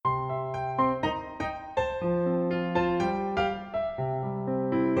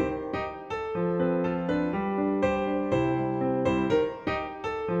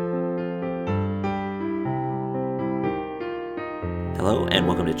Hello, and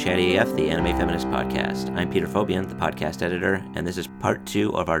welcome to Chatty AF, the Anime Feminist Podcast. I'm Peter Fobian, the podcast editor, and this is part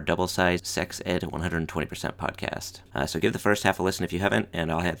 2 of our double-sized Sex Ed 120% podcast. So give the first half a listen if you haven't,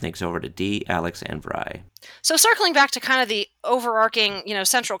 and I'll hand things over to Dee, Alex, and Vry. So circling back to kind of the overarching,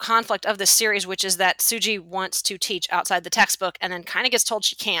 central conflict of this series, which is that Suji wants to teach outside the textbook and then kind of gets told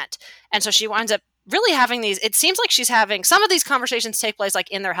she can't. And so she winds up really having these, it seems like she's having, some of these conversations take place like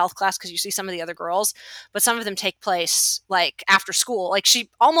in their health class because you see some of the other girls, but some of them take place like after school. Like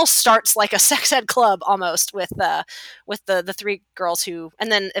she almost starts like a sex ed club almost with the three girls who,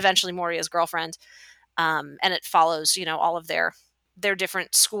 and then eventually Moria's girlfriend. And it follows, all of their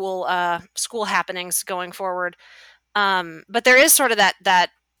different school happenings going forward. But there is sort of that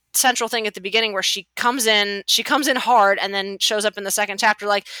central thing at the beginning where she comes in hard and then shows up in the second chapter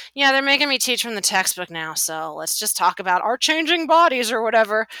like, yeah, they're making me teach from the textbook now, so let's just talk about our changing bodies or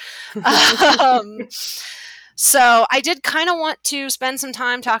whatever. So I did kind of want to spend some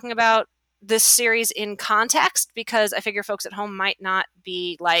time talking about this series in context because I figure folks at home might not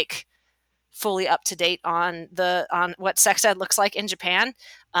be like fully up to date on what sex ed looks like in Japan.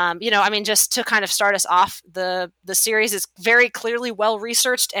 Just to kind of start us off, the series is very clearly well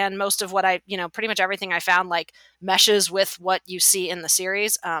researched, and most of what pretty much everything I found like meshes with what you see in the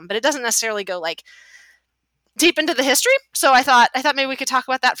series. But it doesn't necessarily go like deep into the history. So I thought maybe we could talk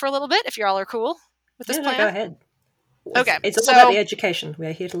about that for a little bit if you all are cool with this plan. Go ahead. Okay, it's all about the education. We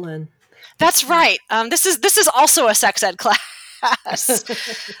are here to learn. That's right. This is also a sex ed class.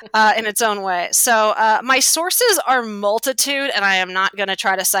 In its own way. So my sources are multitude, and I am not going to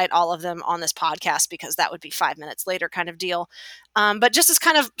try to cite all of them on this podcast because that would be 5 minutes later kind of deal. But just as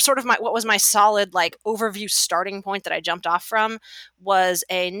kind of sort of what was my solid like overview starting point that I jumped off from was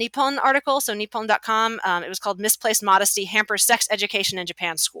a Nippon article, so nippon.com. It was called Misplaced Modesty Hampers Sex Education in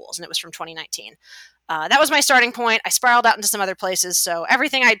Japan Schools, and it was from 2019. That was my starting point. I spiraled out into some other places, so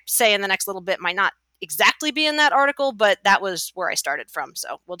everything I say in the next little bit might not exactly be in that article, but that was where I started from.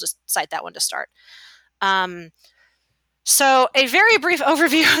 So we'll just cite that one to start. So a very brief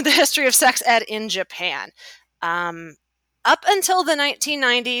overview of the history of sex ed in Japan. Up until the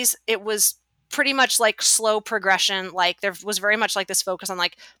 1990s, it was pretty much like slow progression. Like there was very much like this focus on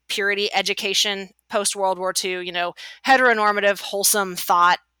like purity education post World War II, heteronormative, wholesome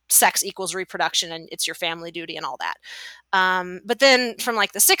thought, sex equals reproduction and it's your family duty and all that. But then from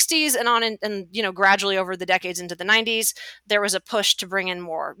like the 60s and on and gradually over the decades into the 90s, there was a push to bring in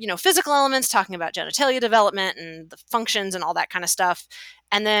more, physical elements, talking about genitalia development and the functions and all that kind of stuff.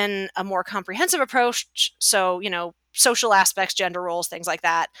 And then a more comprehensive approach. So, social aspects, gender roles, things like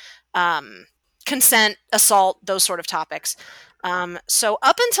that, consent, assault, those sort of topics. So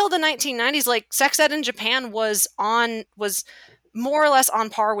up until the 1990s, like sex ed in Japan was more or less on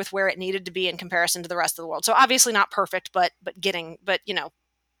par with where it needed to be in comparison to the rest of the world. So obviously not perfect, but giving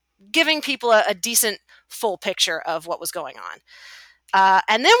people a decent full picture of what was going on.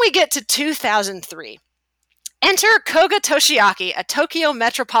 And then we get to 2003. Enter Koga Toshiaki, a Tokyo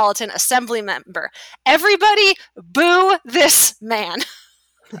Metropolitan Assembly member. Everybody boo this man.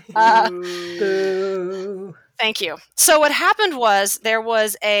 Boo. Thank you. So what happened was there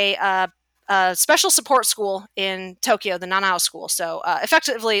was a special support school in Tokyo, the Nanao School. So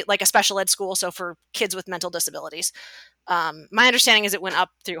effectively like a special ed school, so for kids with mental disabilities. My understanding is it went up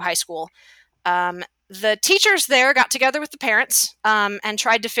through high school. The teachers there got together with the parents and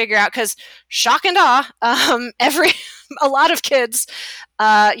tried to figure out, because shock and awe, a lot of kids,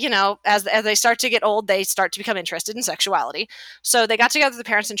 as they start to get old, they start to become interested in sexuality. So they got together with the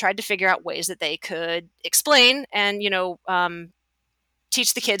parents and tried to figure out ways that they could explain and,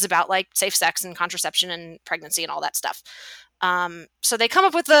 teach the kids about like safe sex and contraception and pregnancy and all that stuff. So they come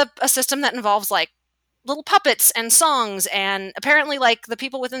up with a system that involves like little puppets and songs, and apparently like the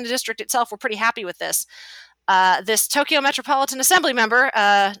people within the district itself were pretty happy with this. This Tokyo Metropolitan Assembly member,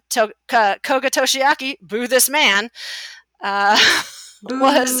 Koga Toshiaki, boo this man,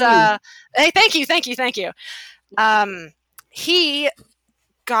 was, hey, thank you.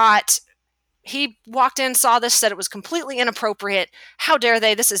 He walked in, saw this, said it was completely inappropriate. How dare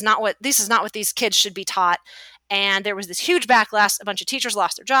they? This is not what these kids should be taught. And there was this huge backlash. A bunch of teachers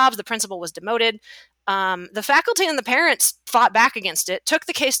lost their jobs. The principal was demoted. The faculty and the parents fought back against it, took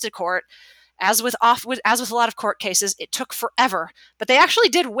the case to court. As with a lot of court cases, it took forever. But they actually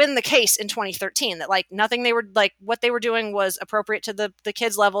did win the case in 2013. That like nothing what they were doing was appropriate to the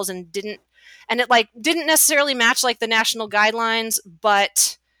kids' levels and didn't necessarily match like the national guidelines,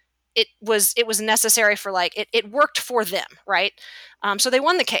 but it was necessary for like it worked for them, right? So they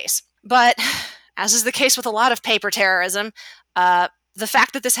won the case. But as is the case with a lot of paper terrorism, the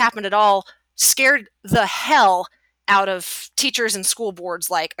fact that this happened at all scared the hell out of teachers and school boards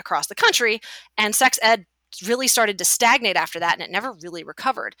like across the country, and sex ed really started to stagnate after that, and it never really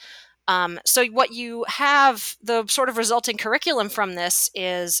recovered. So what you have, the sort of resulting curriculum from this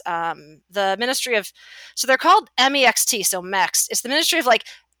is the Ministry of, so they're called MEXT, so MEXT. It's the Ministry of like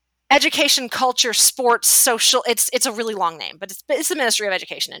Education, Culture, Sports, Social. It's a really long name, but it's the Ministry of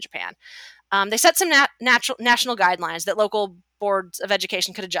Education in Japan. They set some national guidelines that local boards of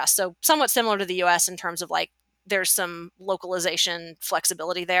education could adjust. So somewhat similar to the U.S. in terms of like there's some localization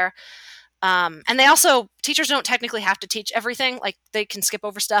flexibility there. And they also, teachers don't technically have to teach everything. Like they can skip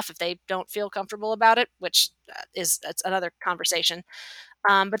over stuff if they don't feel comfortable about it, which that's another conversation.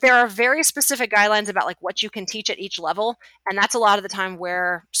 But there are very specific guidelines about like what you can teach at each level. And that's a lot of the time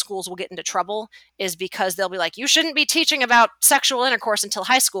where schools will get into trouble, is because they'll be like, you shouldn't be teaching about sexual intercourse until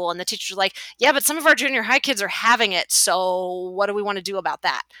high school. And the teachers are like, yeah, but some of our junior high kids are having it. So what do we want to do about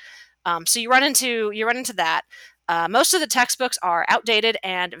that? So you run into that. Most of the textbooks are outdated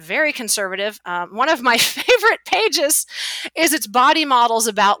and very conservative. One of my favorite pages is its body models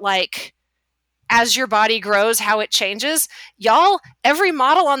about like, as your body grows, how it changes. Y'all, every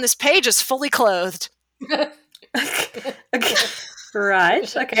model on this page is fully clothed. Okay.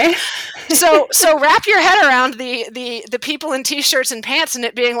 Right. Okay. So wrap your head around the people in t-shirts and pants and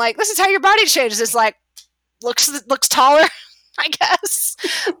it being like, this is how your body changes. It's like, looks taller, I guess.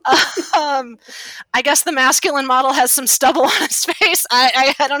 I guess the masculine model has some stubble on its face.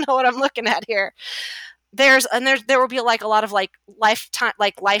 I don't know what I'm looking at here. There will be like a lot of like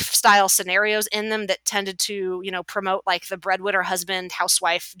lifestyle scenarios in them that tended to, promote like the breadwinner husband,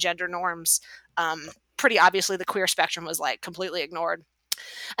 housewife, gender norms. Pretty obviously the queer spectrum was like completely ignored.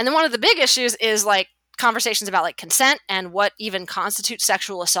 And then one of the big issues is like conversations about like consent and what even constitutes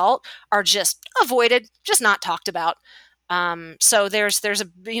sexual assault are just avoided, just not talked about. So there's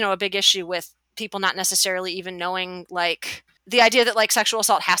a big issue with people not necessarily even knowing like the idea that like sexual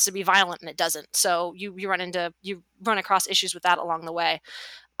assault has to be violent, and it doesn't. So you run across issues with that along the way.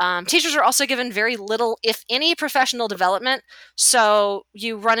 Teachers are also given very little, if any, professional development. So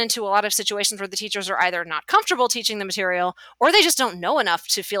you run into a lot of situations where the teachers are either not comfortable teaching the material, or they just don't know enough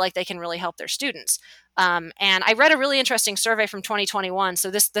to feel like they can really help their students. And I read a really interesting survey from 2021.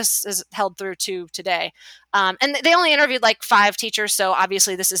 So this is held through to today. And they only interviewed like 5 teachers. So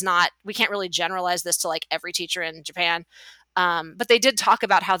obviously we can't really generalize this to like every teacher in Japan. But they did talk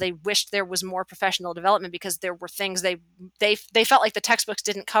about how they wished there was more professional development because there were things they felt like the textbooks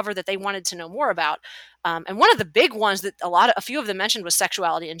didn't cover that they wanted to know more about. And one of the big ones that a few of them mentioned was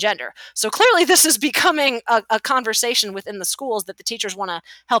sexuality and gender. So clearly this is becoming a conversation within the schools that the teachers want to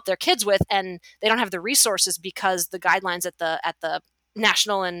help their kids with, and they don't have the resources because the guidelines at the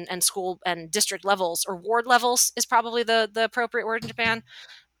national and school and district levels, or ward levels is probably the appropriate word in Japan,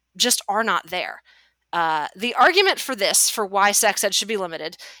 just are not there. The argument for why sex ed should be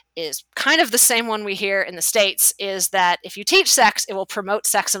limited is kind of the same one we hear in the States, is that if you teach sex, it will promote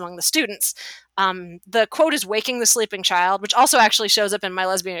sex among the students. The quote is waking the sleeping child, which also actually shows up in My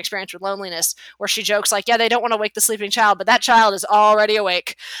Lesbian Experience with Loneliness, where she jokes like, yeah, they don't want to wake the sleeping child, but that child is already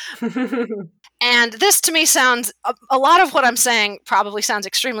awake. And this to me sounds, a lot of what I'm saying probably sounds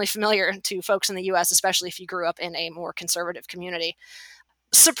extremely familiar to folks in the US, especially if you grew up in a more conservative community.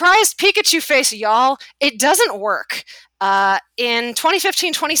 Surprised Pikachu face, y'all. It doesn't work. In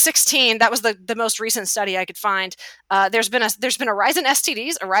 2015, 2016, that was the most recent study I could find. There's been a rise in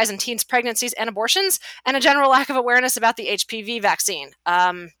STDs, a rise in teens' pregnancies and abortions, and a general lack of awareness about the HPV vaccine.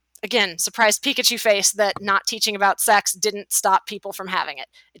 Again, surprised Pikachu face that not teaching about sex didn't stop people from having it.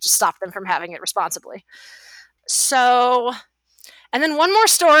 It just stopped them from having it responsibly. So, and then one more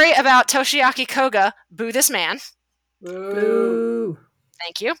story about Toshiaki Koga. Boo this man. Boo.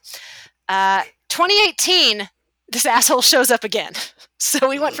 Thank you. 2018, this asshole shows up again. So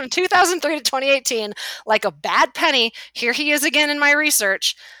we went from 2003 to 2018 like a bad penny. Here he is again in my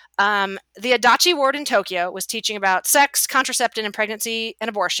research. The Adachi Ward in Tokyo was teaching about sex, contraception, and pregnancy and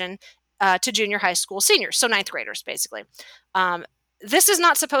abortion to junior high school seniors, so 9th graders, basically. This is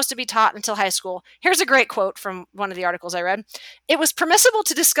not supposed to be taught until high school. Here's a great quote from one of the articles I read. It was permissible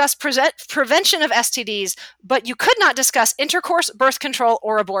to discuss prevention of STDs, but you could not discuss intercourse, birth control,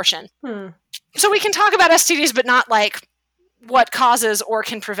 or abortion. So we can talk about STDs, but not like what causes or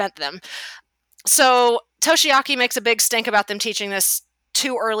can prevent them. So Toshiaki makes a big stink about them teaching this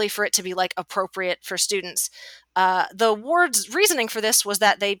too early for it to be like appropriate for students. The ward's reasoning for this was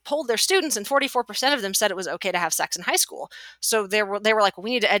that they polled their students and 44% of them said it was okay to have sex in high school. So they were like,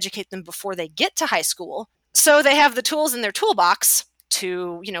 we need to educate them before they get to high school. So they have the tools in their toolbox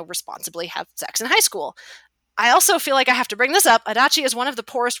to, responsibly have sex in high school. I also feel like I have to bring this up. Adachi is one of the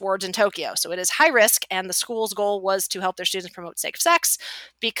poorest wards in Tokyo, so it is high risk, and the school's goal was to help their students promote safe sex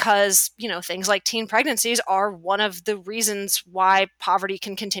because, things like teen pregnancies are one of the reasons why poverty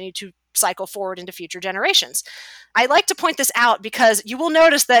can continue to cycle forward into future generations. I like to point this out because you will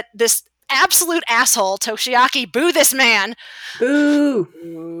notice that this absolute asshole, Toshiaki, boo this man.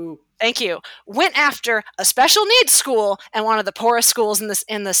 Boo. Thank you. Went after a special needs school and one of the poorest schools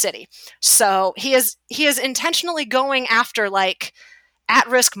in the city. So he is intentionally going after like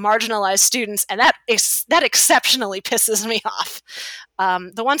at-risk marginalized students, and that exceptionally pisses me off.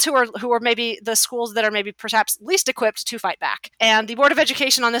 The ones who are maybe the schools that are maybe perhaps least equipped to fight back. And the Board of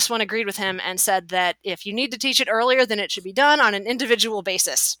Education on this one agreed with him and said that if you need to teach it earlier, then it should be done on an individual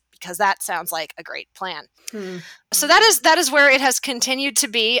basis, because that sounds like a great plan. So that is where it has continued to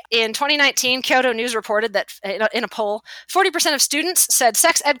be. In 2019, Kyoto News reported that in a poll, 40% of students said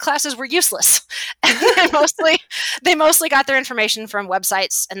sex ed classes were useless. And they mostly got their information from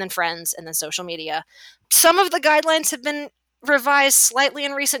websites and then friends and then social media. Some of the guidelines have been revised slightly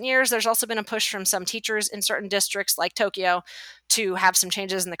in recent years. There's also been a push from some teachers in certain districts like Tokyo to have some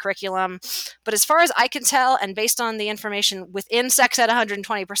changes in the curriculum. But as far as I can tell, and based on the information within Sex Ed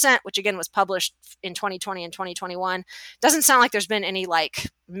 120%, which again was published in 2020 and 2021, doesn't sound like there's been any like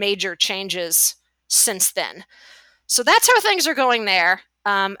major changes since then. So that's how things are going there.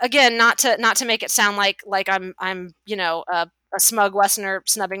 Again, not to make it sound like I'm a smug Westerner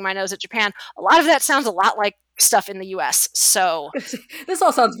snubbing my nose at Japan. A lot of that sounds a lot like stuff in the US. So this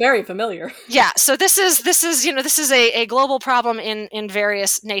all sounds very familiar. Yeah. So this is a global problem in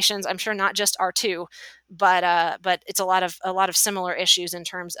various nations. I'm sure not just R2, but it's a lot of similar issues in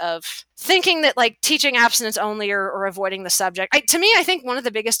terms of thinking that like teaching abstinence only or avoiding the subject. To me, I think one of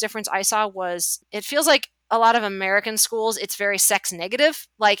the biggest difference I saw was it feels like a lot of American schools, it's very sex negative.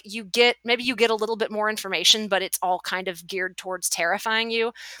 Like you get a little bit more information, but it's all kind of geared towards terrifying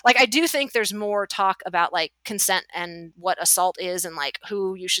you. Like I do think there's more talk about like consent and what assault is and like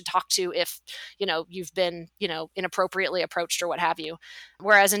who you should talk to if, you've been, inappropriately approached or what have you.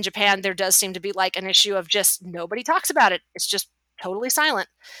 Whereas in Japan, there does seem to be like an issue of just nobody talks about it. It's just totally silent.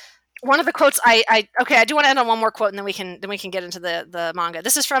 One of the quotes I do want to end on one more quote and then we can get into the manga.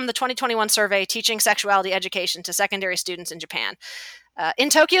 This is from the 2021 survey, Teaching Sexuality Education to Secondary Students in Japan. In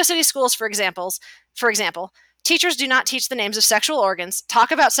Tokyo City schools, for example, teachers do not teach the names of sexual organs,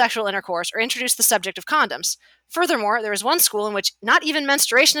 talk about sexual intercourse, or introduce the subject of condoms. Furthermore, there is one school in which not even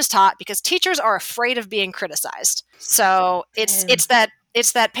menstruation is taught because teachers are afraid of being criticized. So it's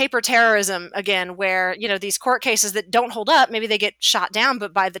that paper terrorism again, where these court cases that don't hold up, maybe they get shot down,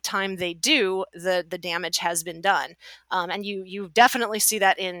 but by the time they do, the damage has been done. And you definitely see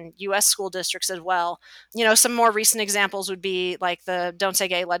that in U.S. school districts as well. Some more recent examples would be like the Don't Say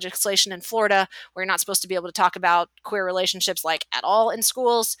Gay legislation in Florida, where you're not supposed to be able to talk about queer relationships like at all in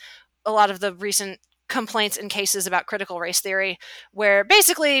schools. A lot of the recent complaints and cases about critical race theory, where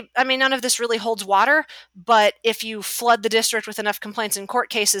basically, none of this really holds water, but if you flood the district with enough complaints and court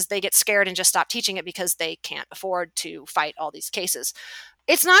cases, they get scared and just stop teaching it because they can't afford to fight all these cases.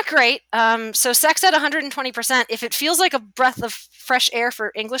 It's not great. So Sex Ed 120%, if it feels like a breath of fresh air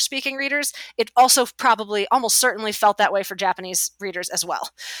for English-speaking readers, it also probably almost certainly felt that way for Japanese readers as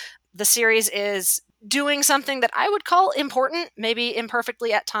well. The series is doing something that I would call important, maybe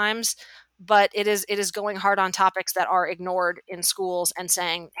imperfectly at times, but it is going hard on topics that are ignored in schools and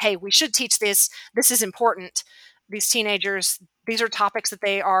saying, hey, we should teach this. This is important. These teenagers, these are topics that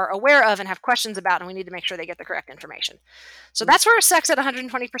they are aware of and have questions about, and we need to make sure they get the correct information. So that's where Sex at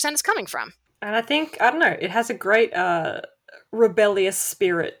 120% is coming from. And I think, I don't know, it has a great rebellious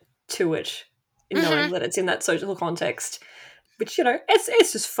spirit to it, knowing that it's in that social context. Which,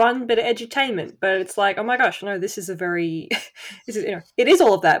 it's just fun bit of edutainment, but it's like, oh my gosh, no, this is a very, it is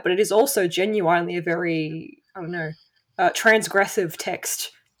all of that, but it is also genuinely a very, transgressive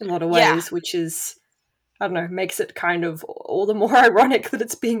text in a lot of ways, which is, makes it kind of all the more ironic that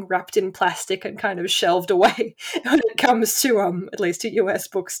it's being wrapped in plastic and kind of shelved away when it comes to, at least to US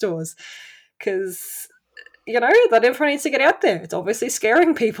bookstores. Because, that info needs to get out there. It's obviously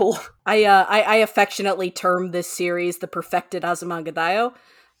scaring people. I affectionately term this series the perfected Azumanga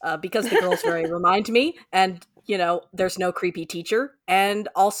Daioh, because the girls very remind me, and there's no creepy teacher, and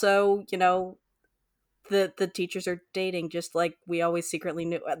also the teachers are dating, just like we always secretly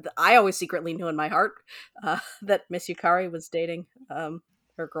knew. I always secretly knew in my heart that Miss Yukari was dating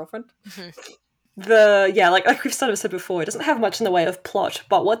her girlfriend. Like we've sort of said before, it doesn't have much in the way of plot,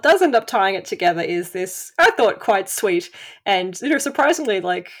 but what does end up tying it together is this, I thought, quite sweet and surprisingly,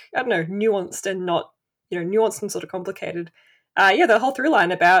 like, nuanced and not nuanced and sort of complicated the whole through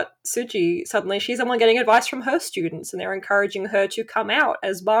line about Suji, suddenly she's the one getting advice from her students, and they're encouraging her to come out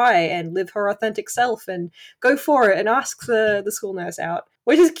as bi and live her authentic self and go for it and ask the school nurse out,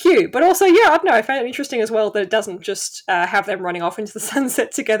 which is cute. But also, yeah, I don't know, I found it interesting as well that it doesn't just have them running off into the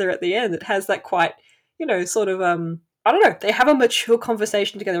sunset together at the end. It has that quite, sort of, I don't know, they have a mature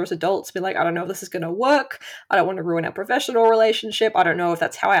conversation together as adults, be like, I don't know if this is going to work. I don't want to ruin our professional relationship. I don't know if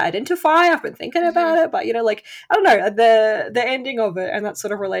that's how I identify. I've been thinking about it, but, I don't know, the ending of it and that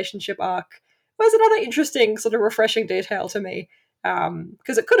sort of relationship arc was another interesting sort of refreshing detail to me.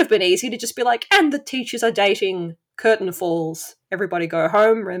 Because it could have been easy to just be like, and the teachers are dating, curtain falls, everybody go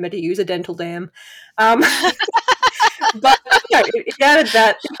home, remember to use a dental dam. But it added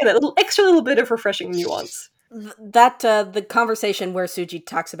that little bit of refreshing nuance. That the conversation where Suji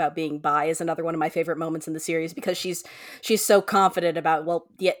talks about being bi is another one of my favorite moments in the series, because she's so confident about, well,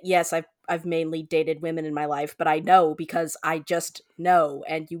 yes, I've mainly dated women in my life, but I know because I just know,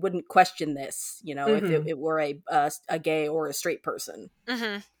 and you wouldn't question this, if it were a gay or a straight person.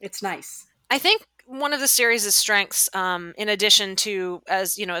 Mm-hmm. It's nice. I think one of the series' strengths, in addition to,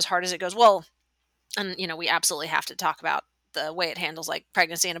 as hard as it goes, well, and we absolutely have to talk about the way it handles like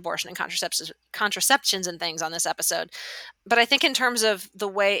pregnancy and abortion and contraceptions and things on this episode. But I think in terms of the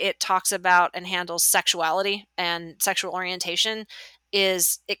way it talks about and handles sexuality and sexual orientation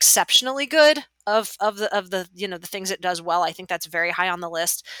is exceptionally good of the the things it does well. I think that's very high on the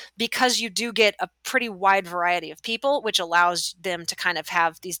list, because you do get a pretty wide variety of people, which allows them to kind of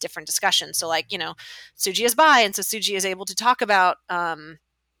have these different discussions. So like, Suji is bi, and so Suji is able to talk about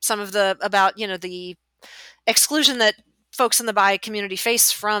some of the exclusion that folks in the bi community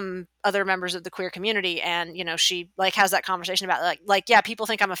face from other members of the queer community. And, she like has that conversation about like, yeah, people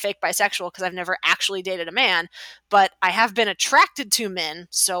think I'm a fake bisexual because I've never actually dated a man, but I have been attracted to men.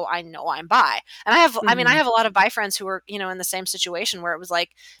 So I know I'm bi. And I have a lot of bi friends who are, in the same situation where it was like,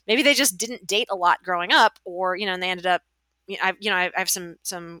 maybe they just didn't date a lot growing up, or, and they ended up, I have some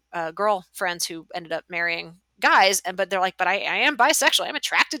girl friends who ended up marrying guys, but they're like, but I am bisexual. I'm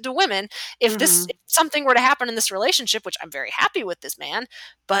attracted to women. If if something were to happen in this relationship, which I'm very happy with this man,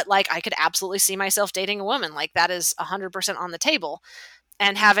 but like I could absolutely see myself dating a woman. Like that is 100% on the table.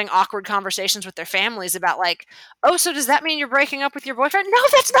 And having awkward conversations with their families about like, oh, so does that mean you're breaking up with your boyfriend? No,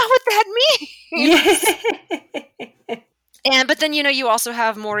 that's not what that means. Yeah. But then you also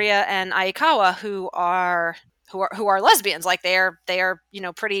have Moria and Aikawa who are lesbians. Like they are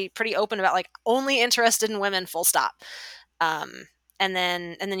pretty open about like only interested in women, full stop. And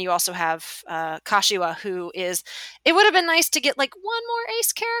then you also have Kashiwa, who is, it would have been nice to get like one more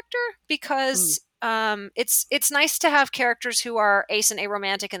ace character, because it's nice to have characters who are ace and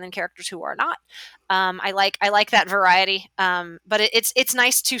aromantic and then characters who are not. I like that variety. But it's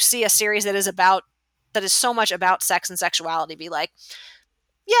nice to see a series that is so much about sex and sexuality be like,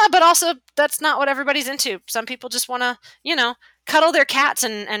 yeah, but also that's not what everybody's into. Some people just want to, cuddle their cats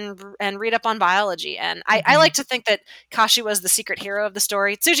and read up on biology. And I like to think that Kashi was the secret hero of the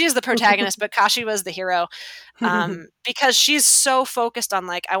story. Tsuji is the protagonist, but Kashi was the hero, because she's so focused on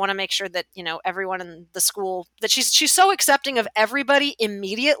like, I want to make sure that, everyone in the school, that she's so accepting of everybody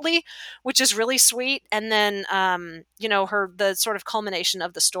immediately, which is really sweet. And then, the sort of culmination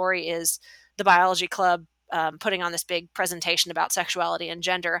of the story is the biology club putting on this big presentation about sexuality and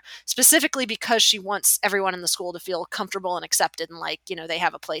gender, specifically because she wants everyone in the school to feel comfortable and accepted and like, they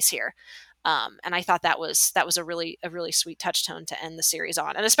have a place here. And I thought that was a really sweet touchstone to end the series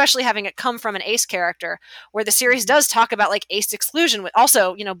on. And especially having it come from an ace character, where the series does talk about like ace exclusion, with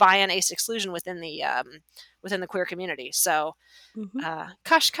also, bi and ace exclusion within the queer community. So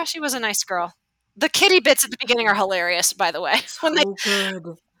Kashi was a nice girl. The kitty bits at the beginning are hilarious, by the way.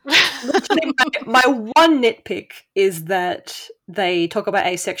 Good. my one nitpick is that they talk about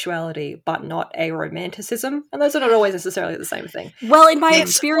asexuality but not aromanticism, and those are not always necessarily the same thing. Well, in my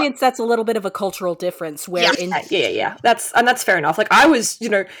experience, that's a little bit of a cultural difference. Where that's fair enough. Like I was,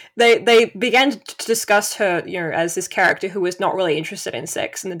 they began to discuss her, as this character who was not really interested in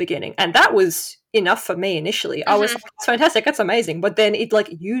sex in the beginning, and that was enough for me initially. I was like, that's fantastic, that's amazing. But then it like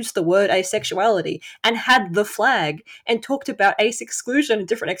used the word asexuality and had the flag and talked about ace exclusion and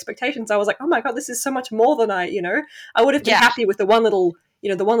different expectations. I was like, oh my god, this is so much more than I would have been happy with the one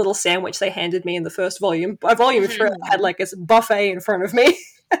little sandwich they handed me in the first volume. By volume 3, I had like a buffet in front of me.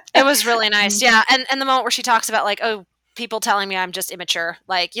 It was really nice. Yeah. And the moment where she talks about like, oh, people telling me I'm just immature.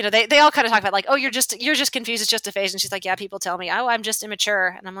 Like, they all kind of talk about like, oh, you're just confused. It's just a phase. And she's like, yeah, people tell me, oh, I'm just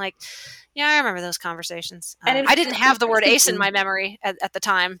immature. And I'm like, yeah, I remember those conversations. I didn't have the word ace in my memory at the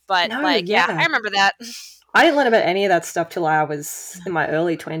time, but I remember that. I didn't learn about any of that stuff till I was in my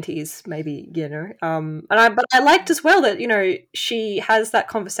early 20s, maybe, you know. But I liked as well that, you know, she has that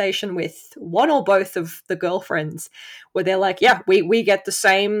conversation with one or both of the girlfriends where they're like, yeah, we get the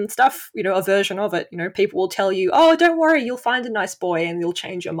same stuff, you know, a version of it. You know, people will tell you, oh, don't worry, you'll find a nice boy and you'll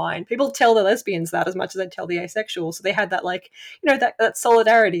change your mind. People tell the lesbians that as much as they tell the asexual. So they had that, like, you know, that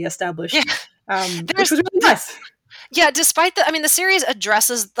solidarity established, which was really nice. Yeah, despite the series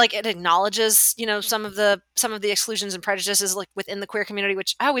addresses, like, it acknowledges, you know, some of the exclusions and prejudices, like, within the queer community,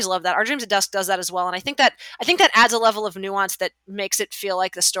 which I always love that. Our Dreams at Dusk does that as well, and I think that adds a level of nuance that makes it feel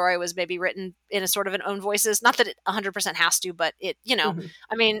like the story was maybe written in a sort of an own voices. Not that it 100% has to, but it, you know,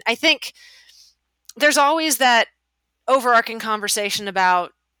 I mean, I think there's always that overarching conversation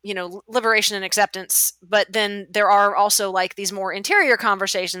about, you know, liberation and acceptance, but then there are also, like, these more interior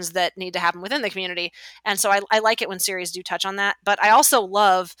conversations that need to happen within the community. And so I like it when series do touch on that, but I also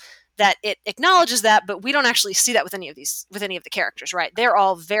love that it acknowledges that, but we don't actually see that with any of the characters, right? They're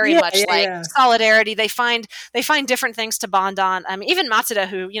all very much solidarity. They find different things to bond on. I mean, even Matsuda,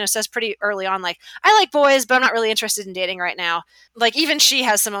 who, you know, says pretty early on, like, I like boys, but I'm not really interested in dating right now. Like, even she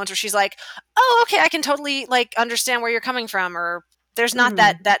has some moments where she's like, oh, okay, I can totally, like, understand where you're coming from, or there's not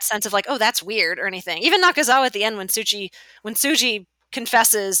that sense of, like, oh, that's weird or anything. Even Nakazawa at the end, when Suji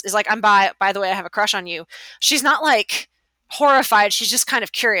confesses, is like, I'm by the way, I have a crush on you. She's not, like, horrified. She's just kind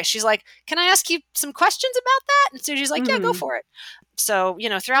of curious. She's like, can I ask you some questions about that? And Suji's like, yeah, go for it. So, you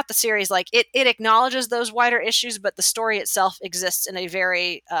know, throughout the series, like, it acknowledges those wider issues, but the story itself exists in a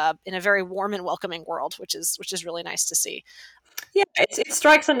very warm and welcoming world, which is really nice to see. Yeah, it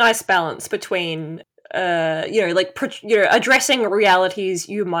strikes a nice balance between you know, like, you know, addressing realities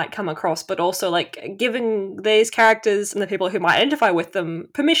you might come across, but also, like, giving these characters and the people who might identify with them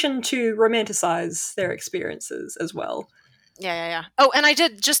permission to romanticize their experiences as well. Yeah. Oh, and I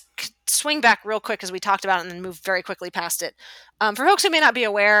did just swing back real quick as we talked about it and then move very quickly past it. For folks who may not be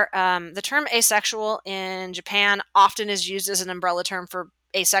aware, the term asexual in Japan often is used as an umbrella term for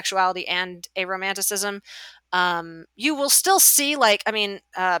asexuality and aromanticism. You will still see, like, I mean,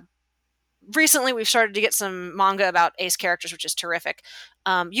 recently we've started to get some manga about ace characters, which is terrific.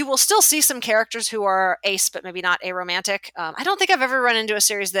 You will still see some characters who are ace, but maybe not aromantic. I don't think I've ever run into a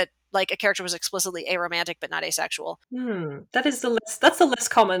series that, like, a character was explicitly aromantic but not asexual. That's the less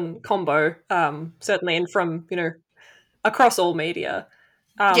common combo, certainly, and from, you know, across all media.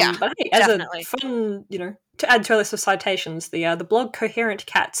 Yeah, but hey, as definitely. a fun, you know, to add to our list of citations, the blog Coherent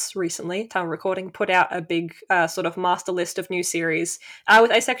Cats recently, time of recording, put out a big sort of master list of new series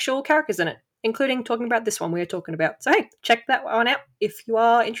with asexual characters in it, including talking about this one we are talking about. So hey, check that one out if you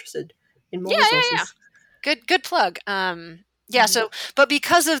are interested in more resources. Yeah. Good plug. So, but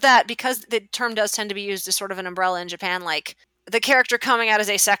because of that, because the term does tend to be used as sort of an umbrella in Japan, like, the character coming out as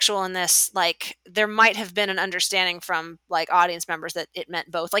asexual in this, like, there might have been an understanding from, like, audience members that it meant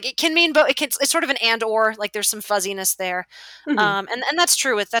both. Like, it can mean both. It's sort of an and or. Like, there's some fuzziness there, and that's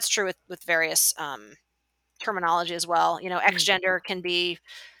true with various terminology as well. You know, X gender can be,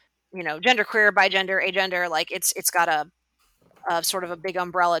 you know, genderqueer, bigender, agender. Like, it's got a sort of a big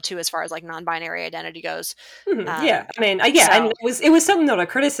umbrella too, as far as, like, non-binary identity goes. Yeah, I mean, and it was certainly not a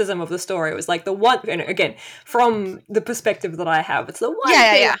criticism of the story. It was like the one, and again, from the perspective that I have, it's the one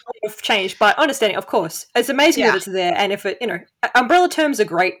thing that might have changed. But understanding, of course, it's amazing that it's there. And if it, you know, umbrella terms are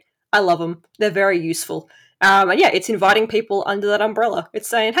great. I love them. They're very useful. And yeah, it's inviting people under that umbrella. It's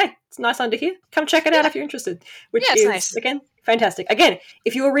saying, hey, it's nice under here. Come check it out if you're interested. Which is nice. Again, fantastic. Again,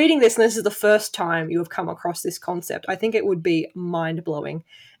 if you're reading this and this is the first time you have come across this concept, I think it would be mind-blowing.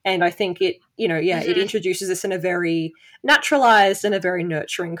 And I think it, you know, it introduces this in a very naturalized and a very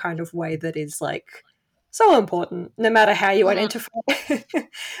nurturing kind of way that is, like, so important, no matter how you identify.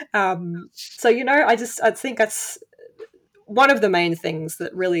 So, you know, I think that's one of the main things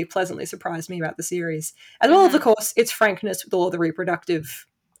that really pleasantly surprised me about the series, as well as, of course, its frankness with all the reproductive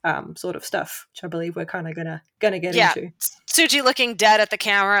sort of stuff, which I believe we're kind of gonna get into. Suji looking dead at the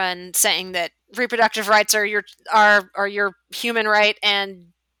camera and saying that reproductive rights are your human right, and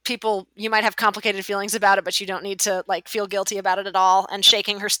people, you might have complicated feelings about it, but you don't need to, like, feel guilty about it at all. And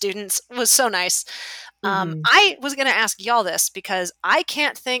shaking her students was so nice. I was gonna ask y'all this because I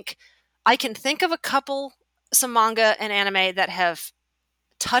can think of a couple, some manga and anime that have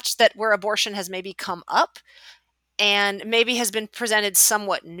touched that where abortion has maybe come up and maybe has been presented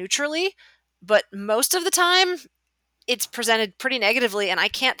somewhat neutrally, but most of the time it's presented pretty negatively. And I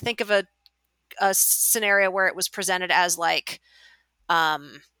can't think of a scenario where it was presented as, like,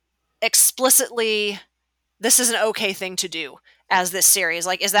 explicitly, this is an okay thing to do, as this series.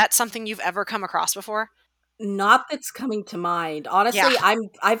 Like, is that something you've ever come across before? Not that's coming to mind. Honestly, Yeah.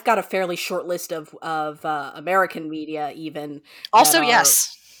 I've got a fairly short list of American media even that Also, are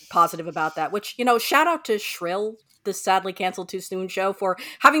yes. positive about that. Which, shout out to Shrill, the sadly canceled too soon show, for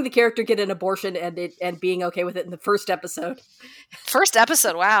having the character get an abortion and being okay with it in the first episode. First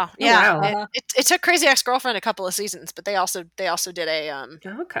episode, wow. Oh, Yeah. wow. It took Crazy Ex-Girlfriend a couple of seasons, but they also did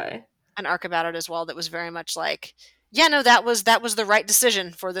Okay. an arc about it as well that was very much like, yeah, no, that was the right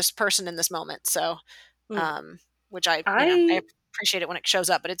decision for this person in this moment. So, which I appreciate it when it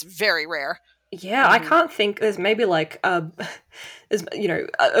shows up, but it's very rare. Yeah, I can't think. There's maybe like there's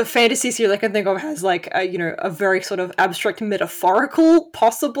a fantasy series I can think of has like a very sort of abstract metaphorical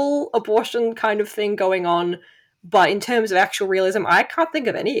possible abortion kind of thing going on, but in terms of actual realism, I can't think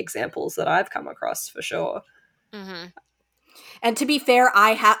of any examples that I've come across for sure. Mm-hmm. And to be fair,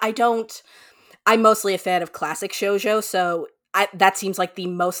 I'm mostly a fan of classic shoujo, so that seems like the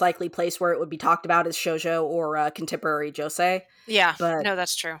most likely place where it would be talked about is shoujo or contemporary josei. Yeah, But no,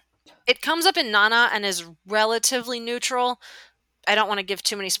 that's true. It comes up in Nana and is relatively neutral. I don't want to give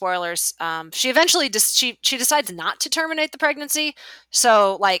too many spoilers. She eventually she decides not to terminate the pregnancy,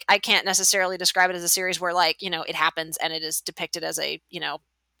 so like I can't necessarily describe it as a series where like it happens and it is depicted as a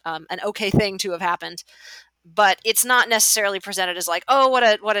an okay thing to have happened, but it's not necessarily presented as like, oh,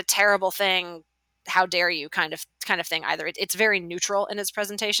 what a terrible thing, how dare you kind of thing either. It's very neutral in its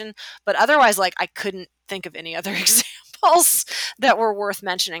presentation, but otherwise like I couldn't think of any other examples that were worth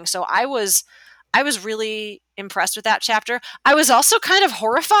mentioning. So I was really impressed with that chapter. I was also kind of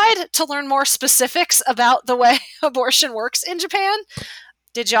horrified to learn more specifics about the way abortion works in Japan.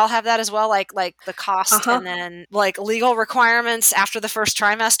 Did y'all have that as well? Like the cost and then like legal requirements after the first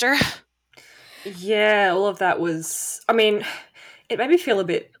trimester? Yeah, all of that was. I mean, it made me feel a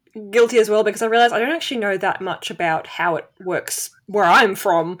bit guilty as well because I realized I don't actually know that much about how it works where I'm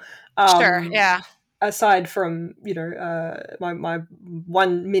from. Sure, yeah. Aside from my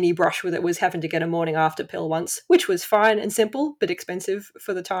one mini brush with it was having to get a morning after pill once, which was fine and simple but expensive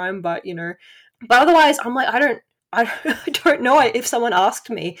for the time. But but otherwise, I'm like I don't know. If someone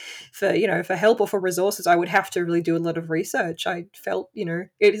asked me for help or for resources, I would have to really do a lot of research. I felt it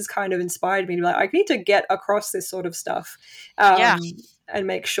has kind of inspired me to be like, I need to get across this sort of stuff, and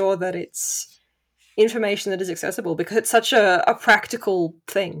make sure that it's information that is accessible because it's such a practical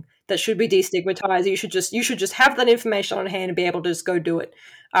thing that should be destigmatized. You should just have that information on hand and be able to just go do it.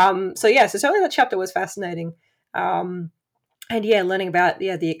 So certainly that chapter was fascinating, and learning about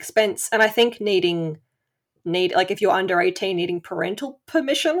the expense, and I think need like if you're under 18 needing parental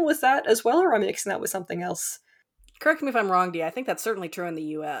permission, was that as well, or I'm mixing that with something else? Correct me if I'm wrong, Dee. I think that's certainly true in the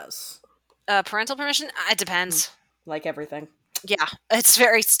US. Parental permission? It depends. Like everything. Yeah, it's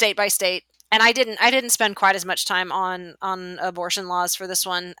very state by state. And I didn't spend quite as much time on abortion laws for this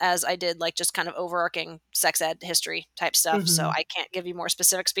one as I did like just kind of overarching sex ed history type stuff. So I can't give you more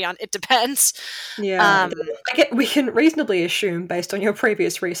specifics beyond it depends. Yeah, we can reasonably assume based on your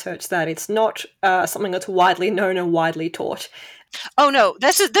previous research that it's not something that's widely known and widely taught. Oh no,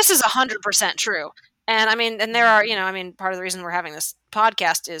 this is 100% true. And I mean, and there are part of the reason we're having this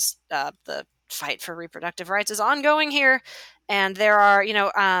podcast is the fight for reproductive rights is ongoing here, and there are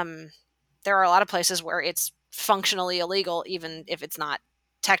there are a lot of places where it's functionally illegal, even if it's not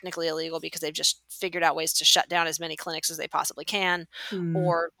technically illegal, because they've just figured out ways to shut down as many clinics as they possibly can,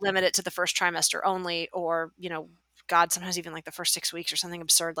 or limit it to the first trimester only, or, God, sometimes even like the first 6 weeks or something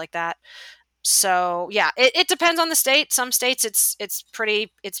absurd like that. So yeah, it depends on the state. Some states it's pretty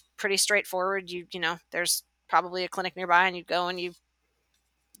straightforward. There's probably a clinic nearby and you go and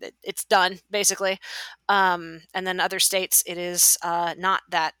it's done basically. And then other states it is not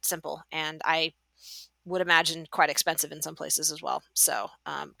that simple, and I would imagine quite expensive in some places as well. So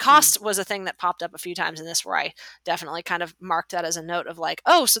cost was a thing that popped up a few times in this where I definitely kind of marked that as a note of like,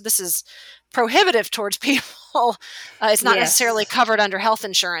 oh, so this is prohibitive towards people. It's not necessarily covered under health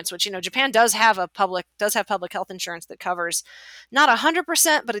insurance, which Japan does have public health insurance that covers not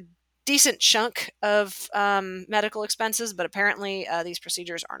 100%, but a decent chunk of medical expenses, but apparently these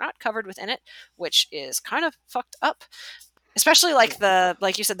procedures are not covered within it, which is kind of fucked up. Especially like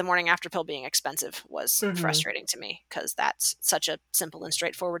you said, the morning after pill being expensive was frustrating to me because that's such a simple and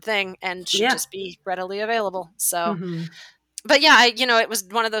straightforward thing and should just be readily available. So, but yeah, it was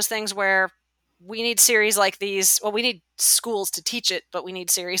one of those things where we need series like these. Well, we need schools to teach it, but we need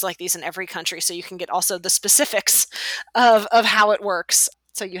series like these in every country so you can get also the specifics of how it works.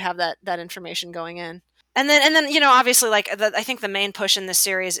 So you have that information going in. And then obviously, like I think the main push in this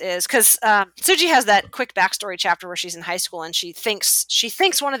series is because Tsuji has that quick backstory chapter where she's in high school and she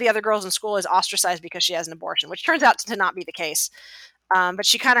thinks one of the other girls in school is ostracized because she has an abortion, which turns out to not be the case. But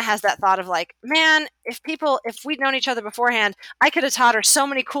she kind of has that thought of like, man, if we'd known each other beforehand, I could have taught her so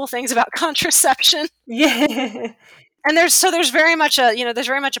many cool things about contraception. Yeah. And there's very much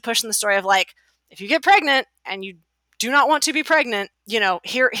a push in the story of like, if you get pregnant and you do not want to be pregnant,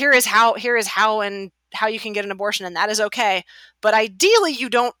 here is how and how you can get an abortion, and that is okay. But ideally, you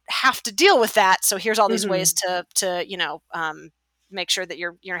don't have to deal with that. So here's all these ways to make sure that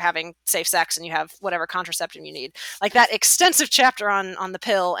you're having safe sex and you have whatever contraception you need. Like that extensive chapter on the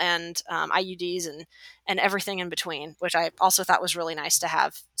pill and IUDs and everything in between, which I also thought was really nice to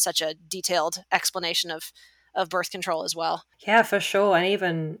have such a detailed explanation of birth control as well. Yeah, for sure. And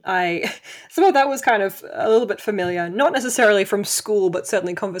even some of that was kind of a little bit familiar, not necessarily from school, but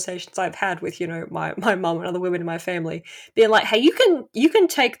certainly conversations I've had with, my mum and other women in my family, being like, hey, you can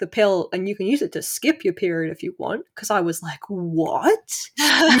take the pill and you can use it to skip your period if you want. Because I was like, what?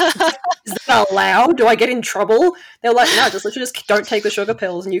 Is that allowed? Do I get in trouble? They're like, no, just literally just don't take the sugar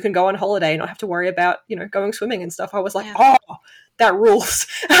pills and you can go on holiday and not have to worry about, going swimming and stuff. I was like, oh, that rules.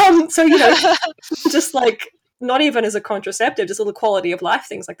 So, just like, not even as a contraceptive, just all the quality of life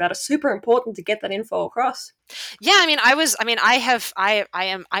things like that are super important to get that info across. Yeah, I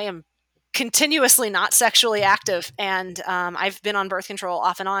am continuously not sexually active, and I've been on birth control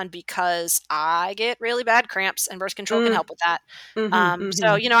off and on because I get really bad cramps, and birth control can help with that.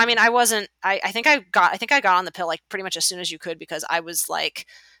 So I think I got on the pill like pretty much as soon as you could, because I was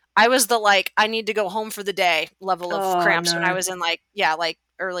the I need to go home for the day level of cramps when I was in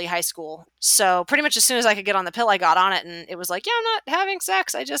early high school. So pretty much as soon as I could get on the pill, I got on it, and it was like, yeah, I'm not having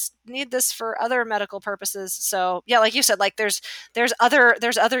sex. I just need this for other medical purposes. So yeah, like you said, like there's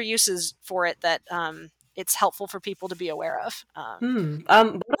other uses for it that it's helpful for people to be aware of.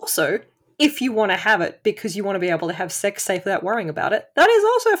 But also, if you want to have it because you want to be able to have sex safe without worrying about it, that is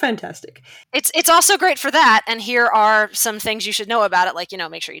also fantastic. It's also great for that. And here are some things you should know about it. Like,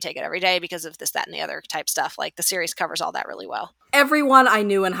 make sure you take it every day because of this, that, and the other type stuff. Like the series covers all that really well. Everyone I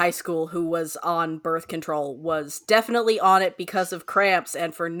knew in high school who was on birth control was definitely on it because of cramps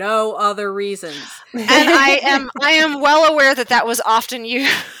and for no other reasons. And I am well aware that was often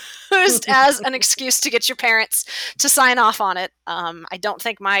used as an excuse to get your parents to sign off on it. I don't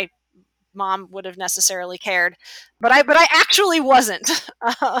think my mom would have necessarily cared, but I actually wasn't.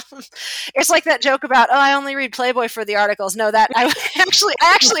 It's like that joke about, I only read Playboy for the articles. No, that I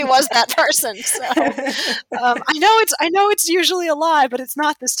actually was that person. So I know it's usually a lie, but it's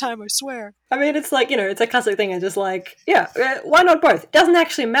not this time, I swear. I mean, it's like, it's a classic thing. It's just like, yeah, why not both? It doesn't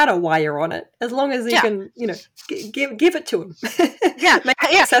actually matter why you're on it, as long as you can, give it to them. Yeah, make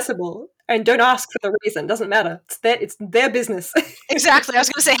it accessible. And don't ask for the reason. Doesn't matter. It's their business. Exactly. I was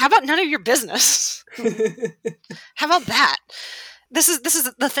going to say, how about none of your business? How about that? This is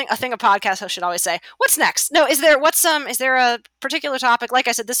a thing a podcast host should always say. What's next? No, is there a particular topic? Like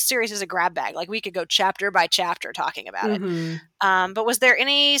I said, this series is a grab bag. Like we could go chapter by chapter talking about it. But was there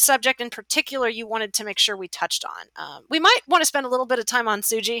any subject in particular you wanted to make sure we touched on? We might want to spend a little bit of time on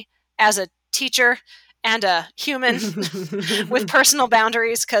Suji as a teacher and a human with personal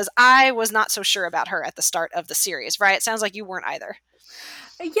boundaries, because I was not so sure about her at the start of the series, right? It sounds like you weren't either.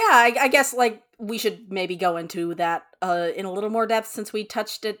 Yeah, I guess like we should maybe go into that in a little more depth, since we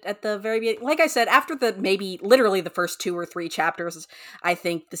touched it at the very beginning. Like I said, after literally the first 2 or 3 chapters, I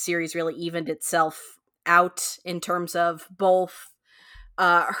think the series really evened itself out in terms of both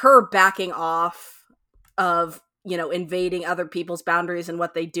her backing off of, invading other people's boundaries and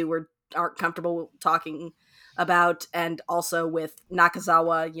what they do or aren't comfortable talking about, and also with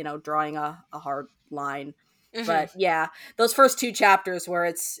Nakazawa, drawing a hard line. But yeah, those first 2 chapters where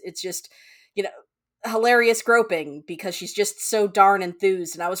it's just, hilarious groping because she's just so darn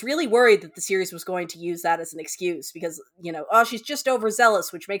enthused. And I was really worried that the series was going to use that as an excuse because, she's just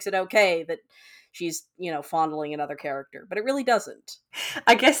overzealous, which makes it okay that she's, fondling another character. But it really doesn't.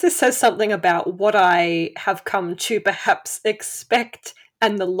 I guess this says something about what I have come to perhaps expect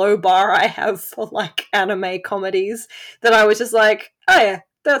and the low bar I have for like anime comedies, that I was just like, oh yeah,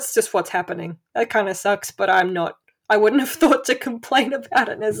 that's just what's happening. That kind of sucks, but I wouldn't have thought to complain about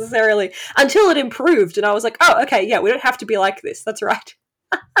it necessarily until it improved. And I was like, oh, okay, yeah, we don't have to be like this. That's right.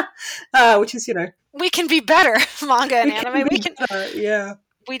 Which is, we can be better, manga and anime. We can, yeah.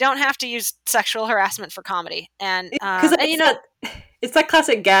 We don't have to use sexual harassment for comedy. And, it's that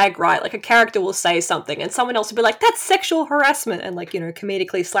classic gag, right? Like a character will say something and someone else will be like, that's sexual harassment, and like,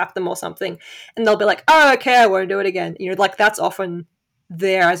 comedically slap them or something. And they'll be like, oh, okay, I won't do it again. Like that's often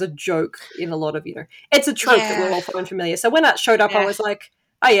there as a joke in a lot of, it's a trope that we're all fine familiar. So when that showed up, I was like,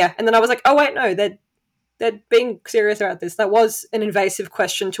 oh yeah. And then I was like, oh wait, no, they're being serious about this. That was an invasive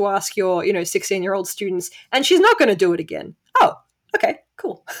question to ask your, 16-year-old students, and she's not going to do it again. Oh, okay.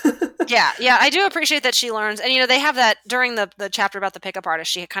 cool. Yeah, I do appreciate that she learns. And, they have that during the chapter about the pickup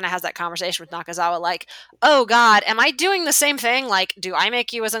artist, she kind of has that conversation with Nakazawa, like, oh God, am I doing the same thing? Like, do I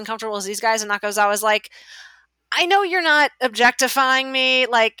make you as uncomfortable as these guys? And Nakazawa's like, I know you're not objectifying me.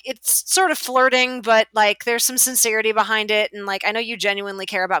 Like, it's sort of flirting, but, like, there's some sincerity behind it. And, like, I know you genuinely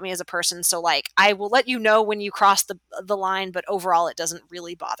care about me as a person. So, like, I will let you know when you cross the line, but overall, it doesn't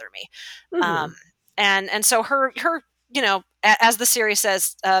really bother me. Mhm. And so her, as the series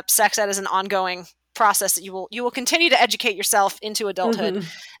says, sex ed is an ongoing process that you will continue to educate yourself into adulthood. Mhm.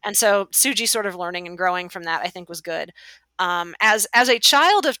 And so Suji sort of learning and growing from that, I think, was good. As a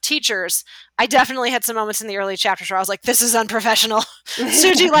child of teachers, I definitely had some moments in the early chapters where I was like, this is unprofessional.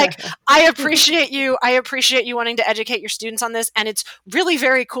 Suji, like, I appreciate you. I appreciate you wanting to educate your students on this. And it's really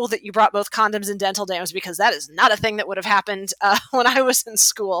very cool that you brought both condoms and dental dams, because that is not a thing that would have happened when I was in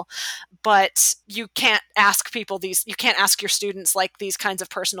school. But you can't ask you can't ask your students like these kinds of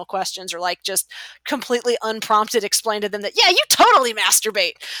personal questions, or like just completely unprompted explain to them that, yeah, you totally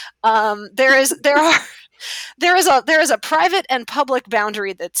masturbate. There is a private and public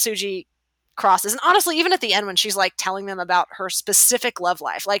boundary that Suji crosses. And honestly, even at the end when she's like telling them about her specific love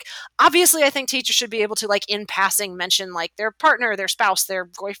life, like, obviously I think teachers should be able to, like, in passing mention like their partner, their spouse, their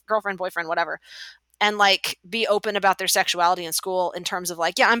girlfriend, boyfriend, whatever, and like be open about their sexuality in school in terms of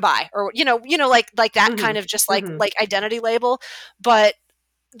like, yeah, I'm bi, or like that kind of just like identity label. But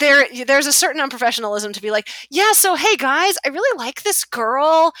there's a certain unprofessionalism to be like, yeah, so hey guys, I really like this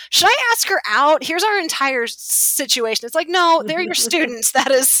girl. Should I ask her out? Here's our entire situation. It's like, no, they're your students.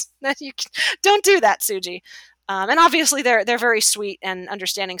 That you don't do that, Suji. And obviously they're very sweet and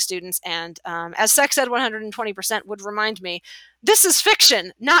understanding students. And as Sex Ed 120% would remind me, this is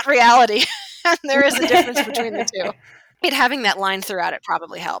fiction, not reality. And there is a difference between the two. It having that line throughout it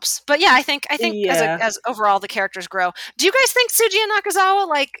probably helps. But yeah, I think Yeah. as overall the characters grow. Do you guys think Suji and Nakazawa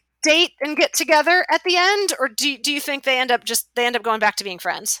like date and get together at the end, or do you think they end up going back to being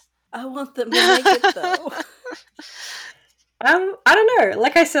friends? I want them to make it though. I don't know.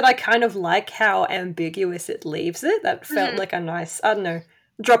 Like I said, I kind of like how ambiguous it leaves it. That felt like a nice, I don't know,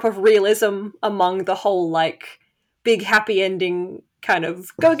 drop of realism among the whole, like, big happy ending kind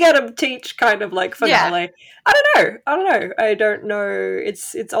of go get 'em, teach kind of like finale. Yeah. I don't know.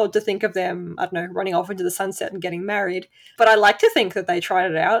 It's odd to think of them, I don't know, running off into the sunset and getting married. But I like to think that they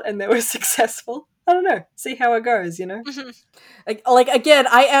tried it out and they were successful. I don't know. See how it goes, Like, again,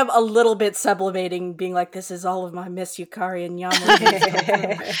 I am a little bit sublimating, being like, this is all of my Miss Yukari and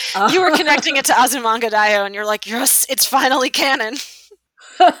Yama. You were connecting it to Azumanga Daioh, and you're like, yes, it's finally canon.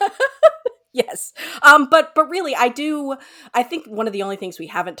 Yes. But really, I think one of the only things we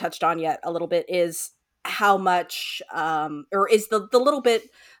haven't touched on yet a little bit is how much, or is the little bit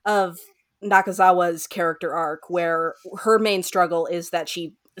of Nakazawa's character arc where her main struggle is that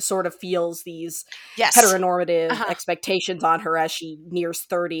she sort of feels these heteronormative expectations on her as she nears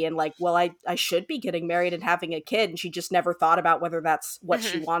 30, and like, well, I should be getting married and having a kid, and she just never thought about whether that's what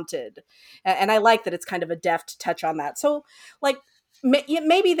she wanted. And I like that it's kind of a deft touch on that. So, like,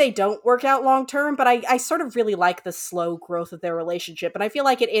 maybe they don't work out long term, but I sort of really like the slow growth of their relationship, and I feel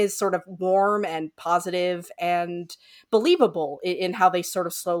like it is sort of warm and positive and believable in how they sort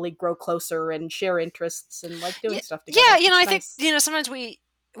of slowly grow closer and share interests and like doing stuff together. Yeah, I think sometimes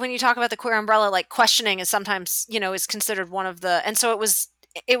when you talk about the queer umbrella, like, questioning is sometimes is considered one of the, and so it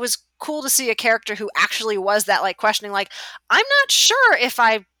was cool to see a character who actually was that, like, questioning, like, I'm not sure if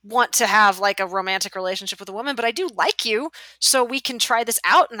I want to have like a romantic relationship with a woman, but I do like you, so we can try this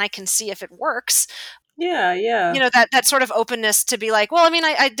out and I can see if it works. Yeah. That sort of openness to be like, well, I mean,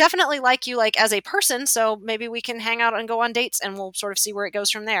 I definitely like you, like, as a person, so maybe we can hang out and go on dates and we'll sort of see where it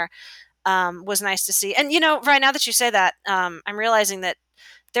goes from there. Was nice to see. And right now that you say that, I'm realizing that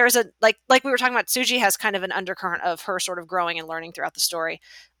there's a like we were talking about, Suji has kind of an undercurrent of her sort of growing and learning throughout the story.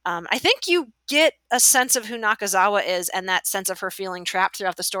 I think you get a sense of who Nakazawa is and that sense of her feeling trapped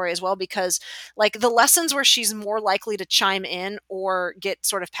throughout the story as well, because like the lessons where she's more likely to chime in or get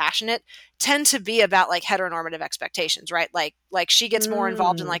sort of passionate tend to be about like heteronormative expectations, right? Like she gets more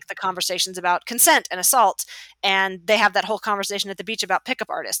involved in like the conversations about consent and assault, and they have that whole conversation at the beach about pickup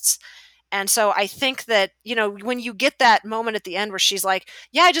artists. And so I think that, when you get that moment at the end where she's like,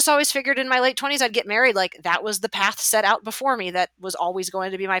 yeah, I just always figured in my late 20s I'd get married. Like, that was the path set out before me. That was always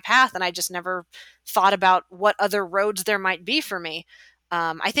going to be my path. And I just never thought about what other roads there might be for me.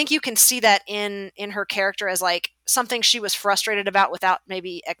 I think you can see that in her character as like something she was frustrated about without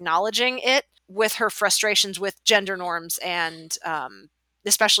maybe acknowledging it, with her frustrations with gender norms and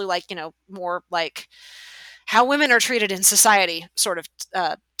especially like, more like how women are treated in society sort of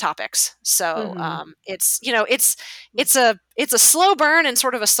topics. So it's, you know, it's a slow burn and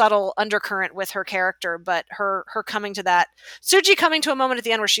sort of a subtle undercurrent with her character, but her coming to that, Tsuji coming to a moment at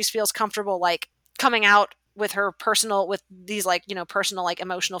the end where she feels comfortable, like coming out with her personal, with these like, you know, personal, like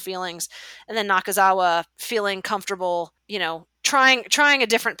emotional feelings, and then Nakazawa feeling comfortable, you know, trying a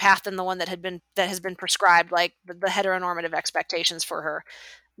different path than the one that has been prescribed, like the heteronormative expectations for her.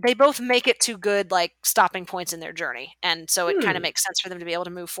 They both make it to good, like, stopping points in their journey. And so it kind of makes sense for them to be able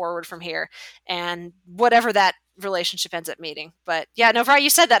to move forward from here and whatever that relationship ends up meeting. But yeah, no, right, you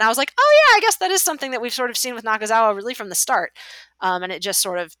said that. And I was like, oh yeah, I guess that is something that we've sort of seen with Nakazawa really from the start. And it just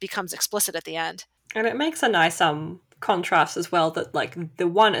sort of becomes explicit at the end. And it makes a nice contrast as well, that like the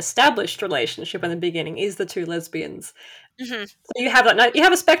one established relationship in the beginning is the two lesbians. So you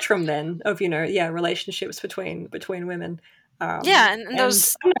have a spectrum then of, you know, relationships between women. And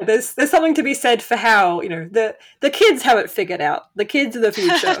those, I don't know, there's something to be said for how, you know, the kids have it figured out. The kids are the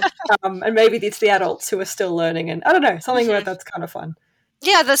future, and maybe it's the adults who are still learning. And I don't know, something where that's kind of fun.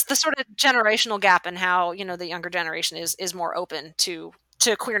 Yeah, the sort of generational gap and how, you know, the younger generation is more open to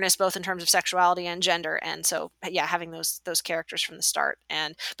queerness, both in terms of sexuality and gender. And so, yeah, having those characters from the start.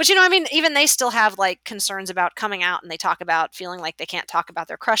 But, you know, I mean, even they still have like concerns about coming out, and they talk about feeling like they can't talk about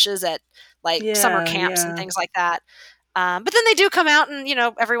their crushes at like summer camps and things like that. But then they do come out, and, you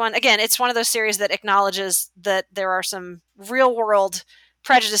know, everyone, again, it's one of those series that acknowledges that there are some real world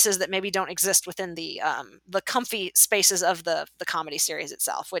prejudices that maybe don't exist within the comfy spaces of the comedy series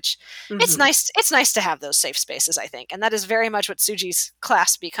itself, which it's nice to have those safe spaces, I think. And that is very much what Tsuji's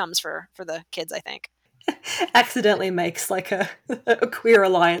class becomes for the kids, I think. Accidentally makes like a queer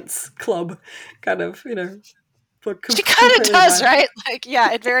alliance club kind of, you know. She kind of does, right? Like,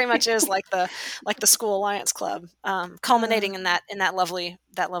 yeah, it very much is like the school alliance club, culminating in that lovely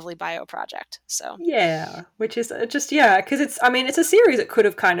bio project. So yeah, which is just because it's a series that could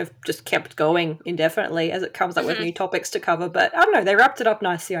have kind of just kept going indefinitely as it comes up with new topics to cover. But I don't know, they wrapped it up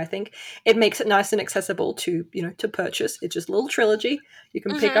nicely. I think it makes it nice and accessible to, you know, to purchase. It's just a little trilogy you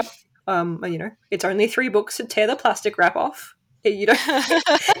can pick up. You know, it's only 3 books to tear the plastic wrap off. You know,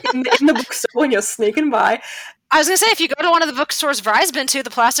 in the bookstore when you're sneaking by. I was going to say, if you go to one of the bookstores Vry's been to, the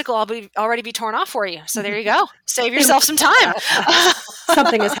plastic will already be torn off for you. So there you go. Save yourself some time.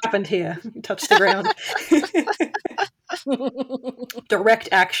 Something has happened here. You touched the ground. Direct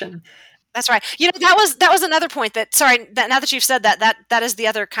action. That's right. You know, that was another point that, now that you've said that is the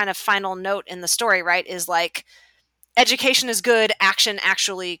other kind of final note in the story, right? Is like, education is good, action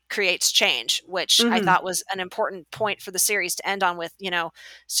actually creates change, which I thought was an important point for the series to end on, with, you know,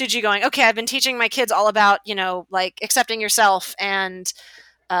 Tsuji going, okay, I've been teaching my kids all about, you know, like accepting yourself and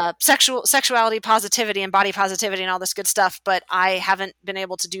sexuality, positivity, and body positivity and all this good stuff, but I haven't been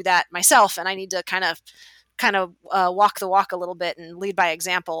able to do that myself, and I need to kind of walk the walk a little bit and lead by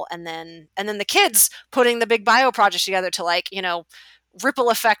example. And then the kids putting the big bio project together to, like, you know, ripple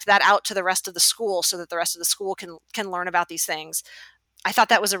effect that out to the rest of the school so that the rest of the school can learn about these things. I thought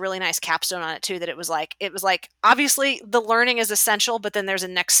that was a really nice capstone on it too, that it was like obviously the learning is essential, but then there's a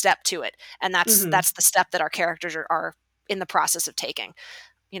next step to it. And that's the step that our characters are in the process of taking.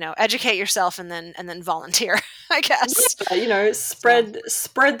 You know, educate yourself and then volunteer, I guess. Yeah, you know, spread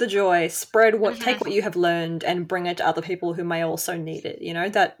the joy, take what you have learned and bring it to other people who may also need it, you know,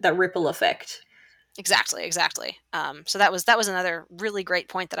 that ripple effect. Exactly. So that was another really great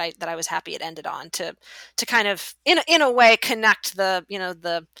point that I was happy it ended on, to kind of in a way connect the, you know,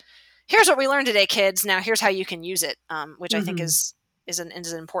 the here's what we learned today, kids. Now here's how you can use it, which I think is an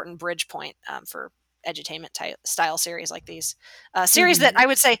important bridge point for edutainment style series like these, series that I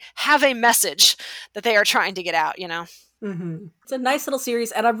would say have a message that they are trying to get out. You know. It's a nice little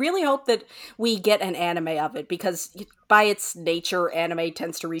series, and I really hope that we get an anime of it, because by its nature, anime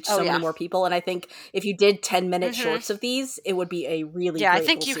tends to reach so many more people, and I think if you did 10-minute shorts of these, it would be a really great I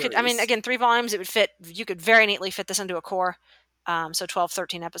think you series. could, I mean, again, 3 volumes, you could very neatly fit this into a core, so 12,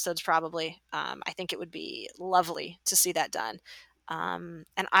 13 episodes probably. I think it would be lovely to see that done. And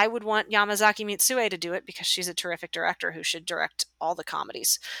I would want Yamazaki Mitsue to do it, because she's a terrific director who should direct all the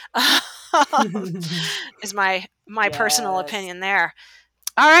comedies. Is my personal opinion there.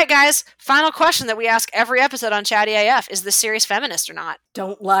 All right, guys. Final question that we ask every episode on Chatty AF: is this series feminist or not?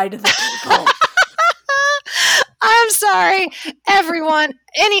 Don't lie to the people. I'm sorry, everyone.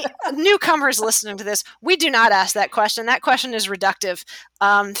 Any newcomers listening to this, we do not ask that question. That question is reductive.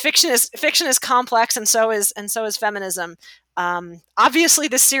 Fiction is complex, and so is feminism. Obviously,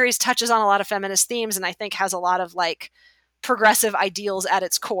 this series touches on a lot of feminist themes, and I think has a lot of like progressive ideals at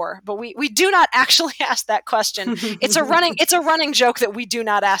its core. But we do not actually ask that question. It's a running joke that we do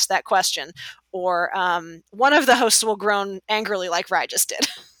not ask that question. or one of the hosts will groan angrily like Rye just did.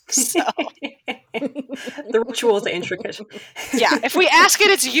 So the rituals are intricate. yeah, if we ask it,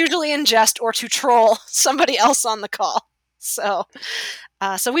 it's usually in jest or to troll somebody else on the call. So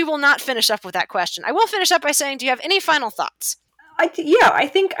we will not finish up with that question. I will finish up by saying, do you have any final thoughts? I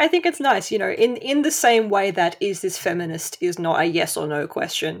think it's nice, in the same way that is this feminist is not a yes or no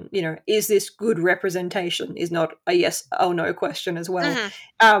question, is this good representation is not a yes or no question as well.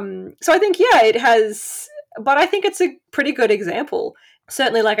 Mm-hmm. So I think, it has, but I think it's a pretty good example.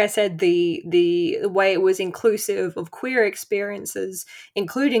 Certainly, like I said, the way it was inclusive of queer experiences,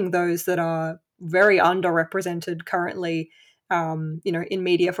 including those that are very underrepresented currently, in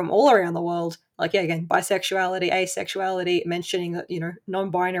media from all around the world. Like, again, bisexuality, asexuality, mentioning that,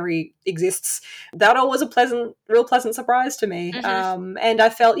 non-binary exists. That all was a real pleasant surprise to me. Mm-hmm. And I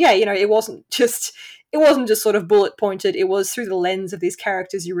felt, it wasn't just sort of bullet pointed. It was through the lens of these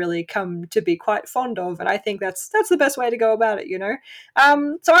characters you really come to be quite fond of. And I think that's the best way to go about it,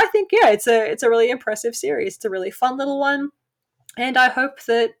 So I think, it's a really impressive series. It's a really fun little one. And I hope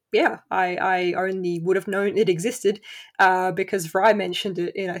that, I only would have known it existed because Rye mentioned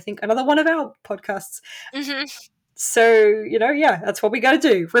it in, I think, another one of our podcasts. Mm-hmm. So, that's what we got to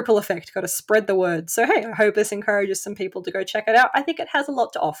do. Ripple effect, got to spread the word. So, hey, I hope this encourages some people to go check it out. I think it has a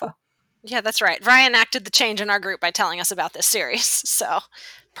lot to offer. Yeah, that's right. Rye enacted the change in our group by telling us about this series. So,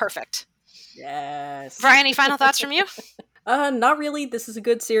 perfect. Yes. Rye, any final thoughts from you? Not really. This is a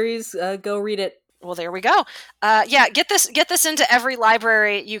good series. Go read it. Well, there we go. Get this into every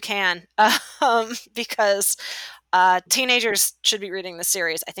library you can, because teenagers should be reading this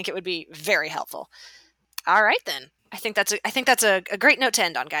series. I think it would be very helpful. All right, then. I think that's a great note to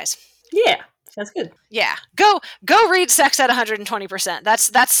end on, guys. Yeah, sounds good. Yeah, go read Sex at 120%.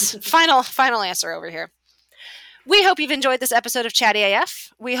 That's final answer over here. We hope you've enjoyed this episode of Chatty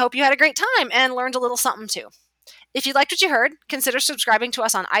AF. We hope you had a great time and learned a little something too. If you liked what you heard, consider subscribing to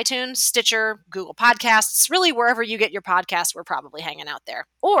us on iTunes, Stitcher, Google Podcasts, really wherever you get your podcasts, we're probably hanging out there.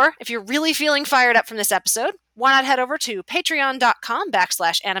 Or if you're really feeling fired up from this episode, why not head over to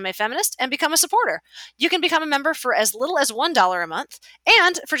patreon.com/animefeminist and become a supporter. You can become a member for as little as $1 a month,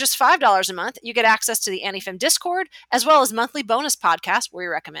 and for just $5 a month, you get access to the AniFem Discord, as well as monthly bonus podcasts where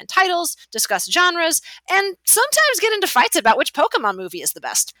we recommend titles, discuss genres, and sometimes get into fights about which Pokemon movie is the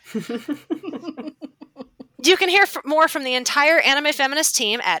best. You can hear more from the entire Anime Feminist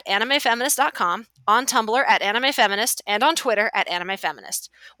team at animefeminist.com, on Tumblr at animefeminist, and on Twitter at animefeminist.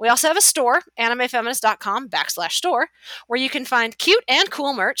 We also have a store, animefeminist.com/store, where you can find cute and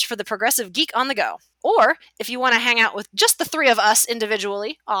cool merch for the progressive geek on the go. Or, if you want to hang out with just the three of us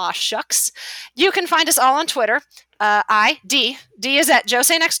individually, aw shucks, you can find us all on Twitter. D is at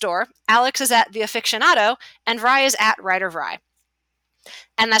Jose Next Door, Alex is at The Aficionado, and Rye is at Writer Rye.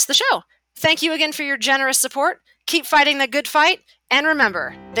 And that's the show. Thank you again for your generous support. Keep fighting the good fight. And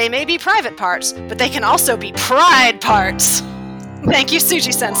remember, they may be private parts, but they can also be pride parts. Thank you,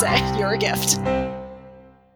 Suji Sensei. You're a gift.